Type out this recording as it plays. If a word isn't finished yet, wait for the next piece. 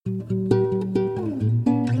Hello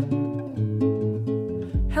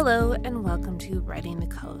and welcome to Writing the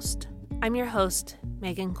Coast. I'm your host,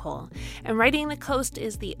 Megan Cole, and Writing the Coast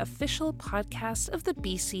is the official podcast of the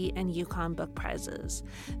BC and Yukon Book Prizes.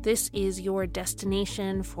 This is your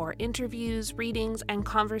destination for interviews, readings, and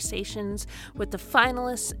conversations with the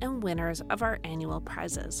finalists and winners of our annual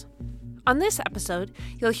prizes. On this episode,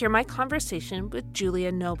 you'll hear my conversation with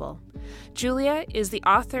Julia Noble. Julia is the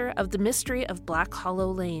author of The Mystery of Black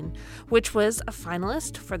Hollow Lane, which was a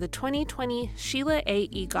finalist for the 2020 Sheila A.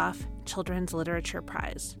 Egoff Children's Literature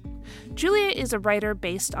Prize. Julia is a writer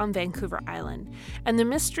based on Vancouver Island, and The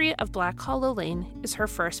Mystery of Black Hollow Lane is her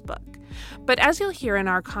first book. But as you'll hear in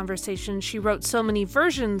our conversation, she wrote so many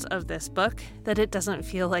versions of this book that it doesn't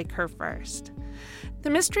feel like her first. The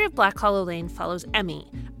Mystery of Black Hollow Lane follows Emmy,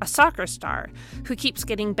 a soccer star who keeps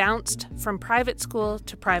getting bounced from private school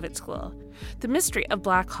to private school. The Mystery of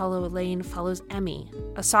Black Hollow Lane follows Emmy,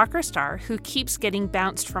 a soccer star who keeps getting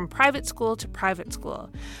bounced from private school to private school.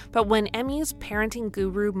 But when Emmy's parenting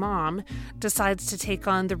guru mom decides to take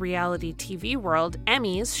on the reality TV world,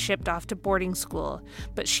 Emmy's shipped off to boarding school.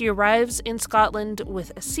 But she arrives in Scotland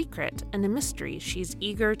with a secret and a mystery she's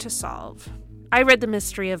eager to solve. I read The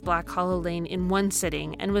Mystery of Black Hollow Lane in one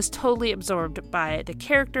sitting and was totally absorbed by the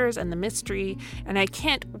characters and the mystery, and I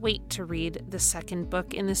can't wait to read the second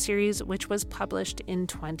book in the series, which was published in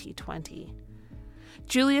 2020.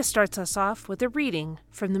 Julia starts us off with a reading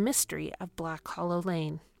from The Mystery of Black Hollow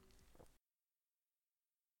Lane.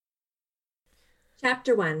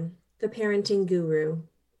 Chapter 1, The Parenting Guru.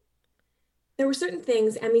 There were certain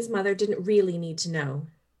things Emmy's mother didn't really need to know.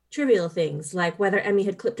 Trivial things, like whether Emmy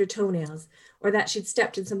had clipped her toenails or that she'd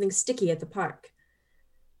stepped in something sticky at the park.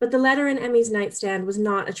 But the letter in Emmy's nightstand was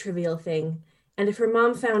not a trivial thing, and if her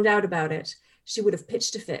mom found out about it, she would have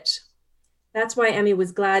pitched a fit. That's why Emmy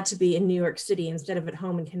was glad to be in New York City instead of at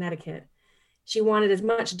home in Connecticut. She wanted as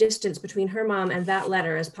much distance between her mom and that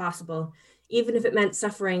letter as possible, even if it meant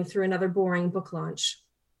suffering through another boring book launch.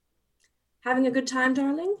 "Having a good time,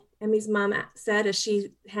 darling?" Emmy's mom said as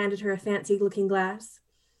she handed her a fancy-looking glass.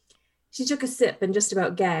 She took a sip and just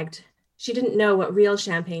about gagged. She didn't know what real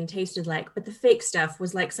champagne tasted like, but the fake stuff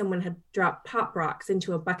was like someone had dropped Pop Rocks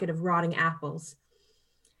into a bucket of rotting apples.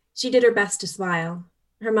 She did her best to smile.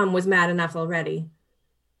 Her mum was mad enough already.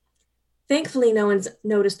 "Thankfully, no one's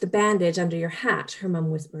noticed the bandage under your hat," her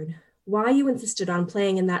mum whispered. "Why you insisted on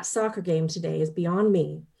playing in that soccer game today is beyond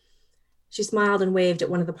me." She smiled and waved at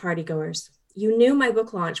one of the partygoers. "You knew my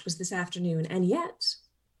book launch was this afternoon, and yet..."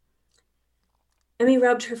 Emmy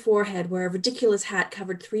rubbed her forehead where a ridiculous hat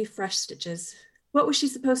covered 3 fresh stitches. What was she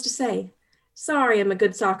supposed to say? "Sorry, I'm a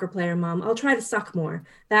good soccer player, Mom. I'll try to suck more.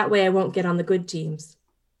 That way I won't get on the good teams."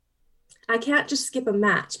 "I can't just skip a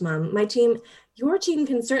match, Mom. Your team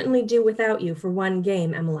can certainly do without you for one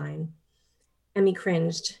game, Emmeline." Emmy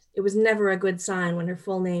cringed. It was never a good sign when her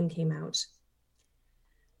full name came out.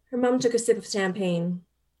 Her mum took a sip of champagne.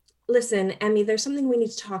 "Listen, Emmy, there's something we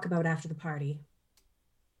need to talk about after the party."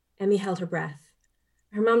 Emmy held her breath.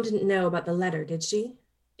 Her mom didn't know about the letter, did she?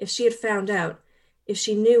 If she had found out, if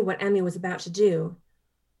she knew what Emmy was about to do.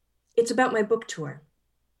 "It's about my book tour."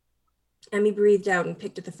 Emmy breathed out and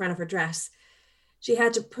picked at the front of her dress. She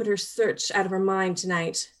had to put her search out of her mind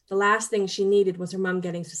tonight. The last thing she needed was her mom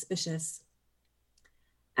getting suspicious.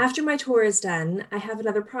 "After my tour is done, I have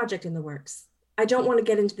another project in the works. I don't want to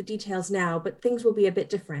get into the details now, but things will be a bit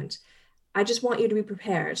different. I just want you to be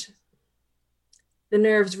prepared." The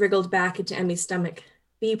nerves wriggled back into Emmy's stomach.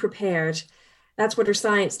 Be prepared. That's what her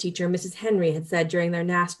science teacher, Mrs. Henry, had said during their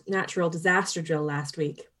natural disaster drill last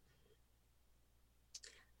week.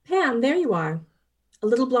 "Pam, there you are." A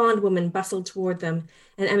little blonde woman bustled toward them,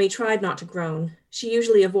 and Emmy tried not to groan. She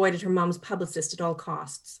usually avoided her mom's publicist at all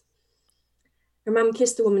costs. Her mom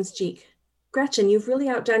kissed the woman's cheek. "Gretchen, you've really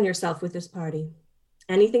outdone yourself with this party."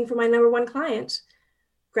 "Anything for my #1 client."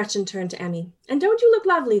 Gretchen turned to Emmy. "And don't you look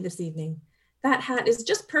lovely this evening? That hat is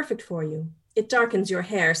just perfect for you. It darkens your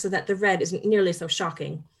hair so that the red isn't nearly so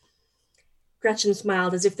shocking." Gretchen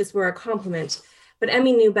smiled as if this were a compliment, but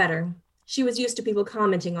Emmy knew better. She was used to people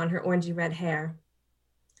commenting on her orangey red hair.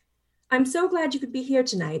 "I'm so glad you could be here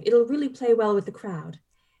tonight. It'll really play well with the crowd.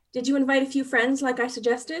 Did you invite a few friends like I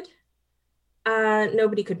suggested?"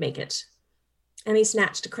 Nobody could make it." Emmy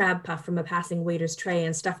snatched a crab puff from a passing waiter's tray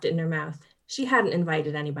and stuffed it in her mouth. She hadn't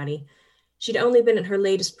invited anybody. She'd only been at her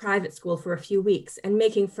latest private school for a few weeks, and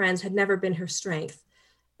making friends had never been her strength.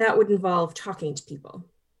 That would involve talking to people.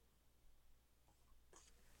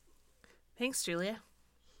 Thanks, Julia.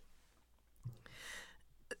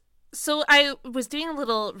 So I was doing a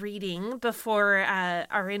little reading before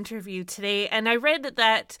our interview today, and I read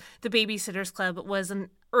that the Babysitters Club was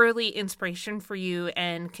early inspiration for you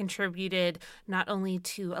and contributed not only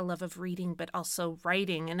to a love of reading, but also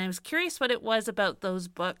writing. And I was curious what it was about those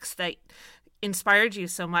books that inspired you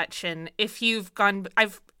so much. And if you've gone,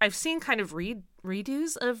 I've seen kind of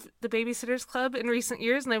redos of The Babysitter's Club in recent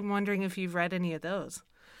years, and I'm wondering if you've read any of those.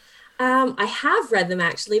 I have read them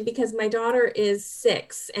actually because my daughter is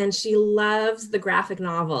 6 and she loves the graphic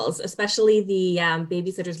novels, especially the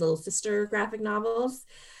Babysitter's Little Sister graphic novels.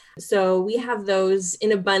 So we have those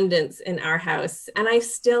in abundance in our house, and I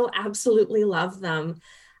still absolutely love them.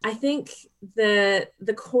 I think the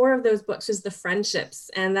core of those books is the friendships,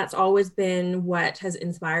 and that's always been what has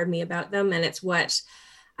inspired me about them. And it's one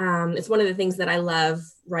of the things that I love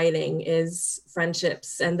writing is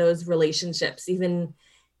friendships and those relationships. Even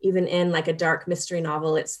in like a dark mystery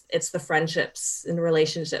novel, it's the friendships and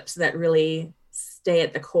relationships that really stay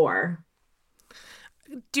at the core.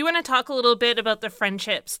 Do you want to talk a little bit about the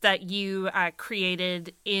friendships that you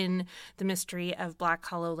created in The Mystery of Black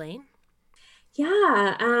Hollow Lane?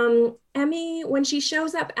 Yeah, Emmy, when she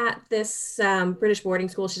shows up at this British boarding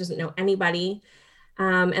school, she doesn't know anybody.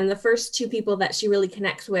 And the first two people that she really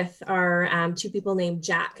connects with are two people named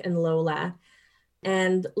Jack and Lola.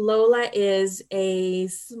 And Lola is a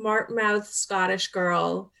smart-mouthed Scottish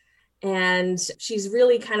girl, and she's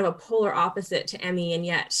really kind of a polar opposite to Emmy, and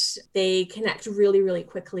yet they connect really, really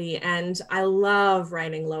quickly. And I love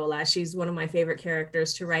writing Lola. She's one of my favorite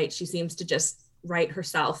characters to write. She seems to just write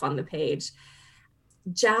herself on the page.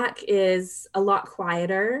 Jack is a lot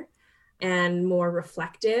quieter and more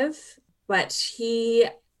reflective, but he,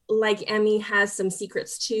 like Emmy, has some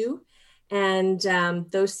secrets too. And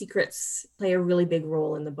those secrets play a really big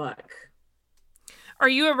role in the book. Are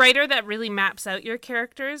you a writer that really maps out your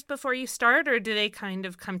characters before you start, or do they kind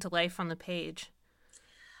of come to life on the page?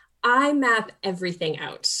 I map everything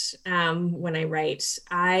out when I write.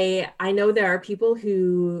 I know there are people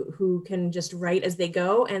who can just write as they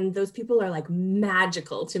go, and those people are like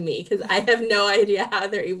magical to me because I have no idea how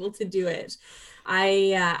they're able to do it.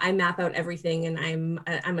 I map out everything, and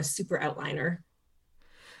I'm a super outliner.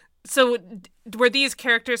 So were these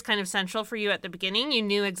characters kind of central for you at the beginning? You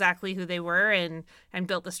knew exactly who they were and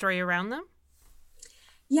built the story around them?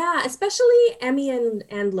 Yeah, especially Emmy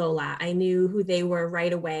and Lola. I knew who they were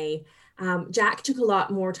right away. Jack took a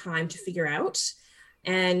lot more time to figure out.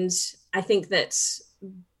 And I think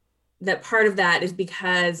that part of that is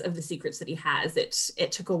because of the secrets that he has.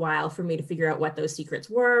 It took a while for me to figure out what those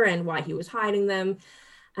secrets were and why he was hiding them.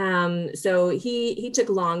 So he took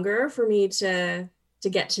longer for me to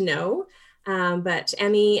get to know. But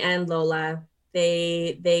Emmy and Lola,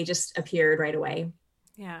 they just appeared right away.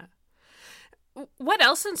 Yeah. What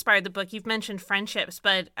else inspired the book? You've mentioned friendships,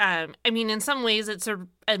 but I mean, in some ways, it's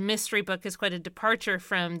a mystery book is quite a departure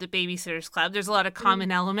from The Babysitter's Club. There's a lot of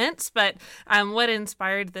common elements, but what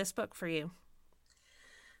inspired this book for you?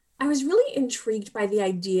 I was really intrigued by the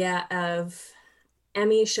idea of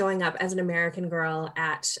Emmy showing up as an American girl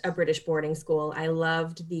at a British boarding school. I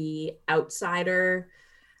loved the outsider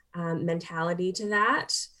mentality to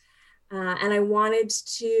that. And I wanted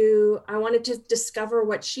to discover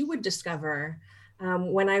what she would discover.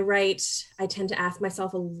 When I write, I tend to ask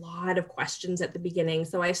myself a lot of questions at the beginning.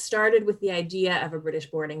 So I started with the idea of a British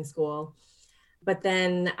boarding school, but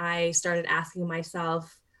then I started asking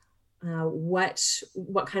myself what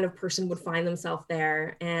kind of person would find themselves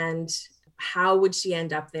there, and how would she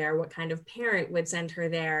end up there? What kind of parent would send her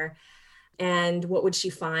there? And what would she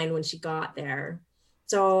find when she got there?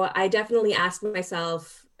 So I definitely asked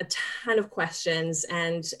myself a ton of questions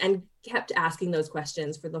and kept asking those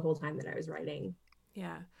questions for the whole time that I was writing.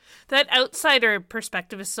 Yeah. That outsider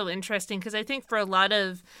perspective is so interesting because I think for a lot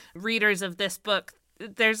of readers of this book,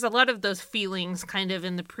 there's a lot of those feelings kind of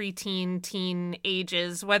in the preteen, teen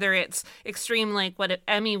ages, whether it's extreme like what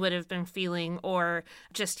Emmy would have been feeling or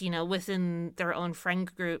just, within their own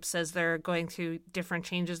friend groups as they're going through different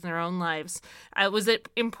changes in their own lives. Was it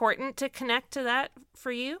important to connect to that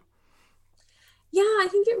for you? Yeah, I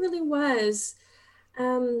think it really was.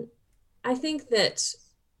 I think that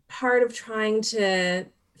part of trying to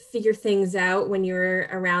figure things out when you're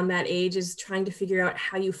around that age is trying to figure out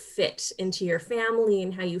how you fit into your family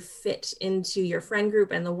and how you fit into your friend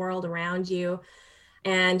group and the world around you.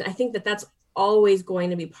 And I think that that's always going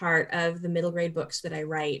to be part of the middle grade books that I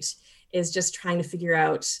write, is just trying to figure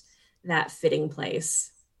out that fitting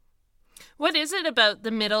place. What is it about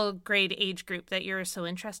the middle grade age group that you're so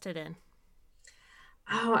interested in?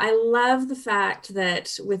 Oh, I love the fact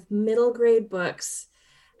that with middle grade books,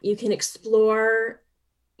 you can explore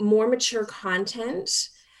more mature content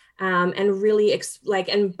and really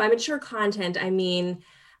and by mature content, I mean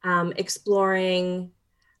exploring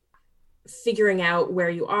figuring out where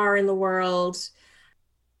you are in the world,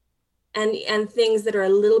 and things that are a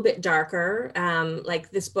little bit darker.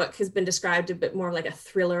 Like this book has been described a bit more like a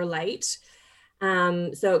thriller light.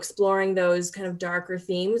 So exploring those kind of darker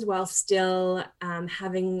themes while still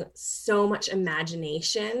having so much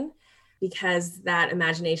imagination, because that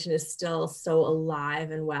imagination is still so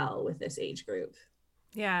alive and well with this age group.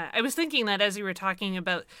 Yeah, I was thinking that as you were talking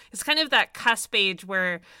about, it's kind of that cusp age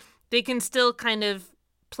where they can still kind of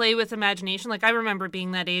play with imagination. Like I remember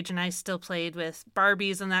being that age and I still played with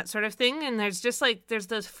Barbies and that sort of thing. And there's just like, there's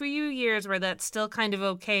those few years where that's still kind of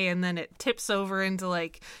okay. And then it tips over into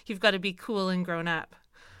like, you've got to be cool and grown up.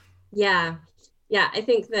 Yeah. Yeah. I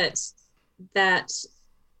think that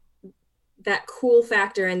that cool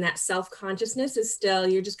factor and that self-consciousness is still,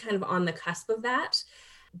 you're just kind of on the cusp of that,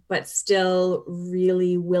 but still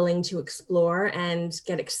really willing to explore and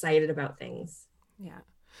get excited about things. Yeah.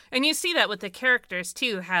 And you see that with the characters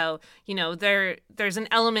too, how, you know, there's an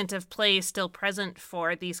element of play still present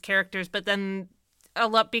for these characters, but then a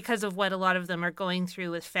lot, because of what a lot of them are going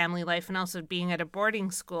through with family life and also being at a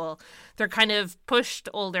boarding school, they're kind of pushed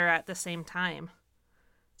older at the same time.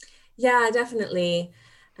 Yeah, definitely.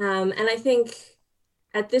 And I think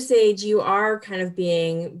at this age you are kind of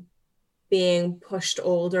being pushed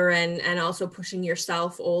older, and also pushing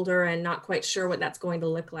yourself older and not quite sure what that's going to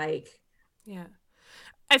look like. Yeah.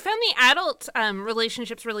 I found the adult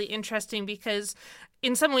relationships really interesting because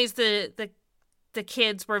in some ways the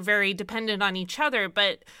kids were very dependent on each other,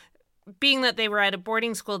 but being that they were at a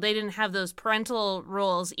boarding school, they didn't have those parental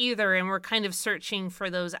roles either, and were kind of searching for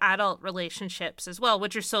those adult relationships as well,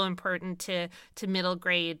 which are so important to middle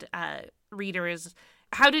grade readers.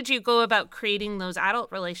 How did you go about creating those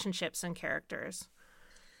adult relationships and characters?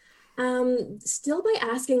 Still by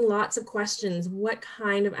asking lots of questions. What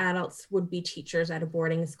kind of adults would be teachers at a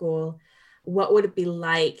boarding school? What would it be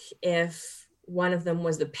like if one of them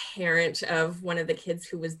was the parent of one of the kids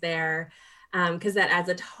who was there? Because that adds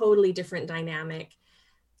a totally different dynamic.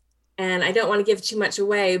 And I don't want to give too much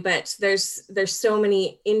away, but there's so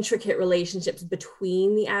many intricate relationships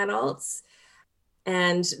between the adults,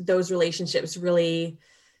 and those relationships really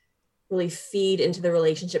feed into the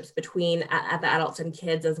relationships between the adults and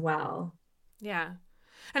kids as well. Yeah.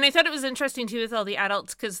 And I thought it was interesting too with all the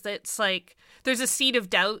adults because it's like there's a seed of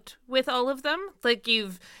doubt with all of them. Like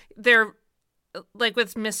they're like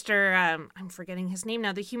with Mr. I'm forgetting his name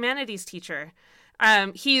now, the humanities teacher.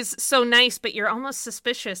 He's so nice, but you're almost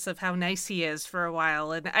suspicious of how nice he is for a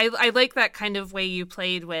while. And I like that kind of way you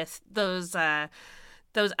played with those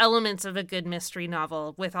elements of a good mystery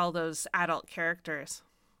novel with all those adult characters.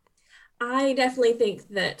 I definitely think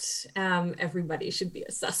that everybody should be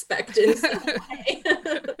a suspect in some way.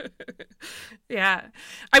 Yeah.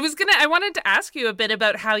 I wanted to ask you a bit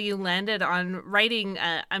about how you landed on writing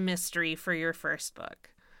a mystery for your first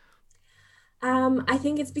book. I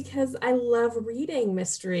think it's because I love reading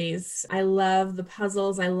mysteries. I love the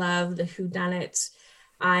puzzles. I love the whodunit.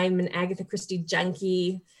 I'm an Agatha Christie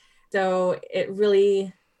junkie. So it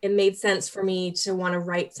made sense for me to want to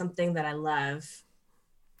write something that I love.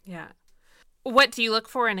 Yeah. What do you look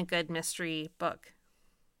for in a good mystery book?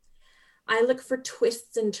 I look for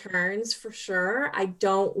twists and turns for sure. I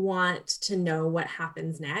don't want to know what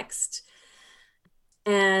happens next.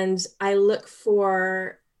 And I look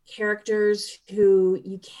for characters who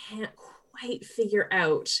you can't quite figure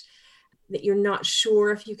out, that you're not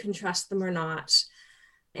sure if you can trust them or not.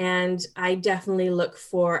 And I definitely look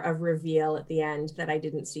for a reveal at the end that I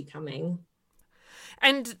didn't see coming.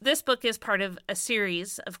 And this book is part of a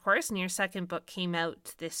series, of course, and your second book came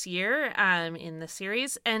out this year in the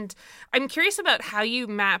series. And I'm curious about how you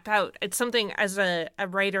map out. It's something as a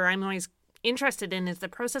writer I'm always interested in, is the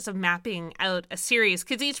process of mapping out a series,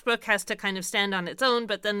 because each book has to kind of stand on its own,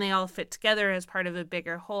 but then they all fit together as part of a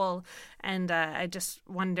bigger whole. And I just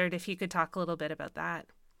wondered if you could talk a little bit about that.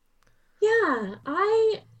 Yeah,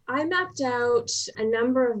 I mapped out a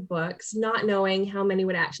number of books, not knowing how many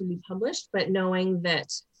would actually be published, but knowing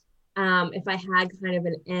that if I had kind of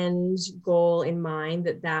an end goal in mind,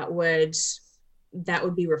 that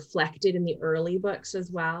would be reflected in the early books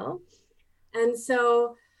as well. And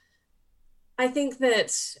so I think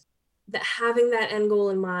that having that end goal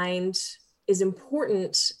in mind is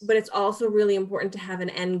important, but it's also really important to have an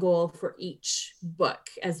end goal for each book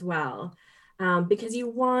as well. Because you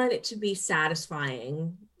want it to be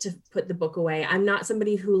satisfying to put the book away. I'm not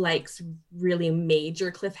somebody who likes really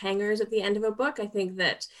major cliffhangers at the end of a book. I think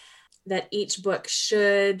that each book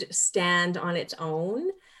should stand on its own,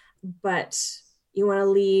 but you want to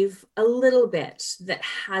leave a little bit that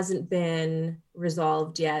hasn't been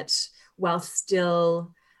resolved yet, while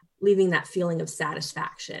still leaving that feeling of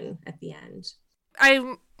satisfaction at the end.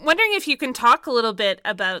 I'm wondering if you can talk a little bit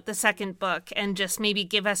about the second book and just maybe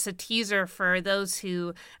give us a teaser for those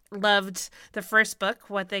who loved the first book,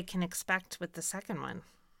 what they can expect with the second one.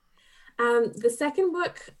 The second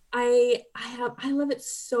book, I love it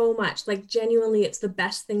so much. Like, genuinely, it's the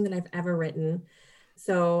best thing that I've ever written.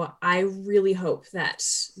 So I really hope that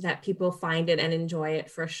people find it and enjoy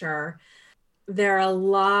it for sure. There are a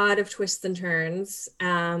lot of twists and turns.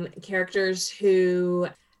 Characters who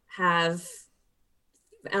have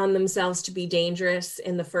found themselves to be dangerous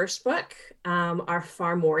in the first book are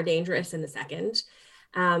far more dangerous in the second.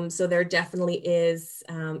 So there definitely is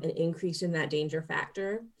an increase in that danger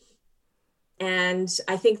factor. And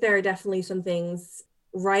I think there are definitely some things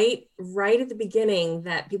right at the beginning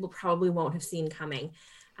that people probably won't have seen coming.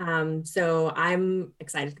 So I'm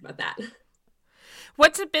excited about that.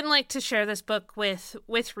 What's it been like to share this book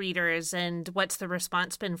with readers, and what's the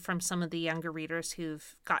response been from some of the younger readers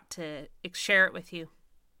who've got to share it with you?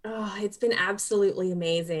 Oh, it's been absolutely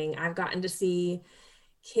amazing. I've gotten to see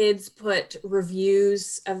kids put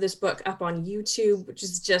reviews of this book up on YouTube, which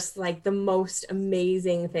is just like the most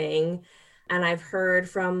amazing thing. And I've heard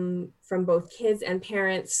from both kids and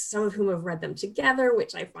parents, some of whom have read them together,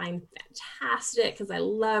 which I find fantastic because I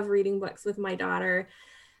love reading books with my daughter.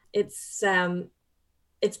 It's been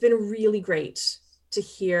really great to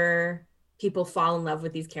hear people fall in love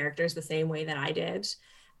with these characters the same way that I did,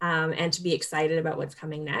 and to be excited about what's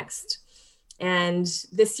coming next. And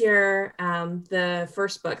this year, the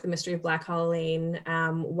first book, The Mystery of Black Hollow Lane,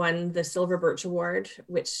 won the Silver Birch Award,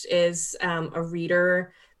 which is a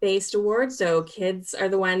reader-based award. So kids are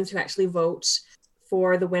the ones who actually vote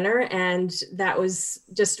for the winner. And that was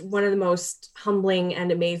just one of the most humbling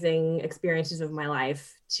and amazing experiences of my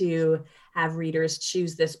life, to have readers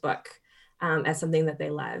choose this book as something that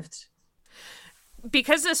they loved.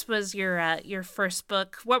 Because this was your first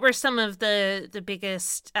book, what were some of the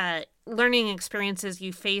biggest learning experiences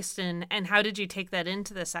you faced, and how did you take that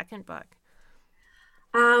into the second book?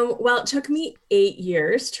 Well, it took me 8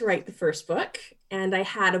 years to write the first book, and I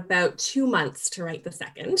had about 2 months to write the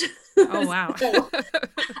second. Oh, wow. So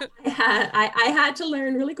I had to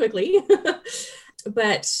learn really quickly.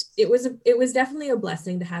 But it was definitely a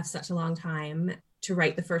blessing to have such a long time to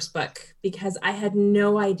write the first book, because I had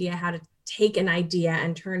no idea how to take an idea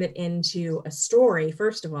and turn it into a story,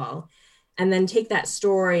 first of all, and then take that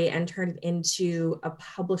story and turn it into a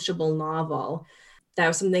publishable novel. That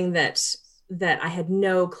was something that I had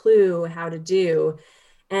no clue how to do.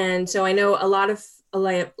 And so I know a lot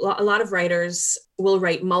of writers will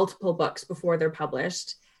write multiple books before they're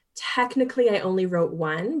published. Technically, I only wrote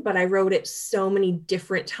one, but I wrote it so many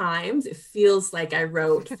different times. It feels like I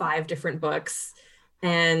wrote 5 different books,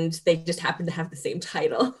 and they just happen to have the same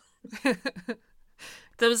title.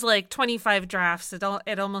 Those like 25 drafts,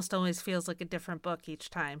 it almost always feels like a different book each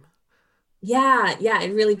time. Yeah,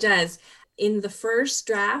 it really does. In the first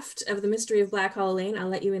draft of The Mystery of Black Hollow Lane, I'll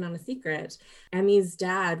let you in on a secret, Emmy's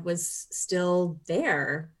dad was still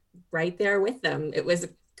there, right there with them. It was a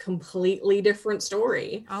completely different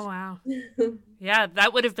story. Oh, wow. Yeah,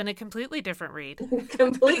 that would have been a completely different read.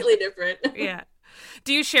 Completely different. Yeah.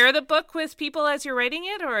 Do you share the book with people as you're writing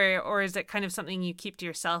it, or is it kind of something you keep to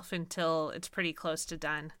yourself until it's pretty close to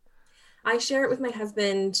done? I share it with my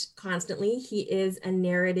husband constantly. He is a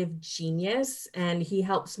narrative genius, and he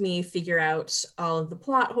helps me figure out all of the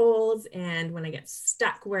plot holes and when I get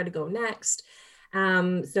stuck, where to go next.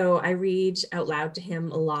 So I read out loud to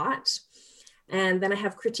him a lot. And then I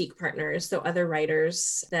have critique partners, so other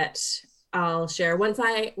writers that I'll share. Once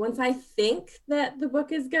I think that the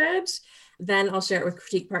book is good, then I'll share it with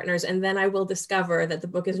critique partners, and then I will discover that the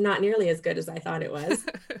book is not nearly as good as I thought it was.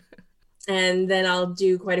 And then I'll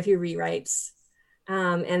do quite a few rewrites.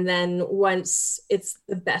 And then once it's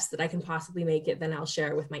the best that I can possibly make it, then I'll share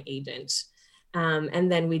it with my agent.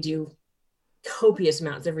 And then we do copious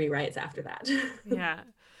amounts of rewrites after that. Yeah.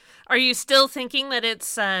 Are you still thinking that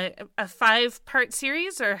it's a 5-part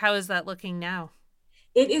series, or how is that looking now?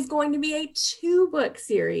 It is going to be a 2-book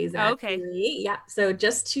series, actually. Okay. Yeah, so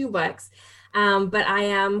just 2 books. But I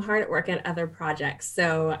am hard at work at other projects,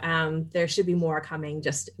 so there should be more coming,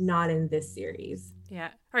 just not in this series. Yeah.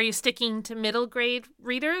 Are you sticking to middle grade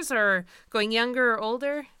readers, or going younger or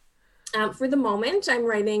older? For the moment, I'm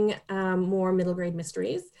writing more middle grade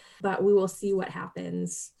mysteries, but we will see what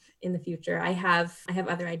happens in the future. I have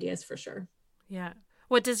other ideas for sure. Yeah.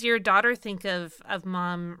 What does your daughter think of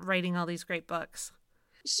mom writing all these great books?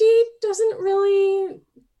 She doesn't really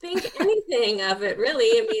think anything of it,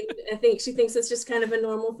 really. I mean, I think she thinks it's just kind of a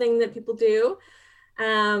normal thing that people do.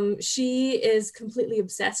 She is completely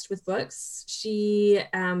obsessed with books. She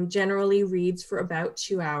generally reads for about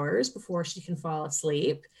 2 hours before she can fall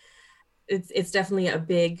asleep. It's definitely a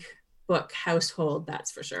big book household, that's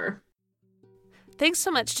for sure. Thanks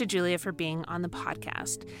so much to Julia for being on the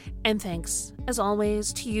podcast. And thanks, as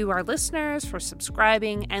always, to you, our listeners, for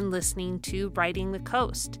subscribing and listening to Writing the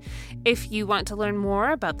Coast. If you want to learn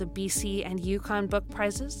more about the BC and Yukon Book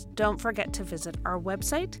Prizes, don't forget to visit our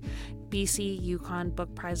website,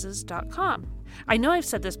 bcyukonbookprizes.com. I know I've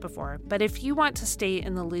said this before, but if you want to stay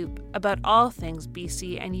in the loop about all things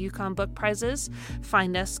BC and Yukon Book Prizes,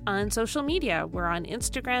 find us on social media. We're on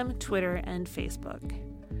Instagram, Twitter, and Facebook.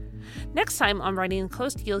 Next time on Writing the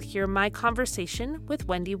Coast, you'll hear my conversation with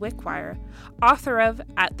Wendy Wickwire, author of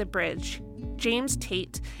At the Bridge, James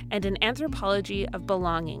Tate, and An Anthropology of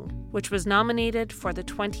Belonging, which was nominated for the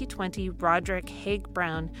 2020 Roderick Haig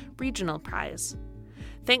Brown Regional Prize.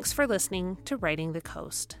 Thanks for listening to Writing the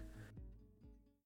Coast.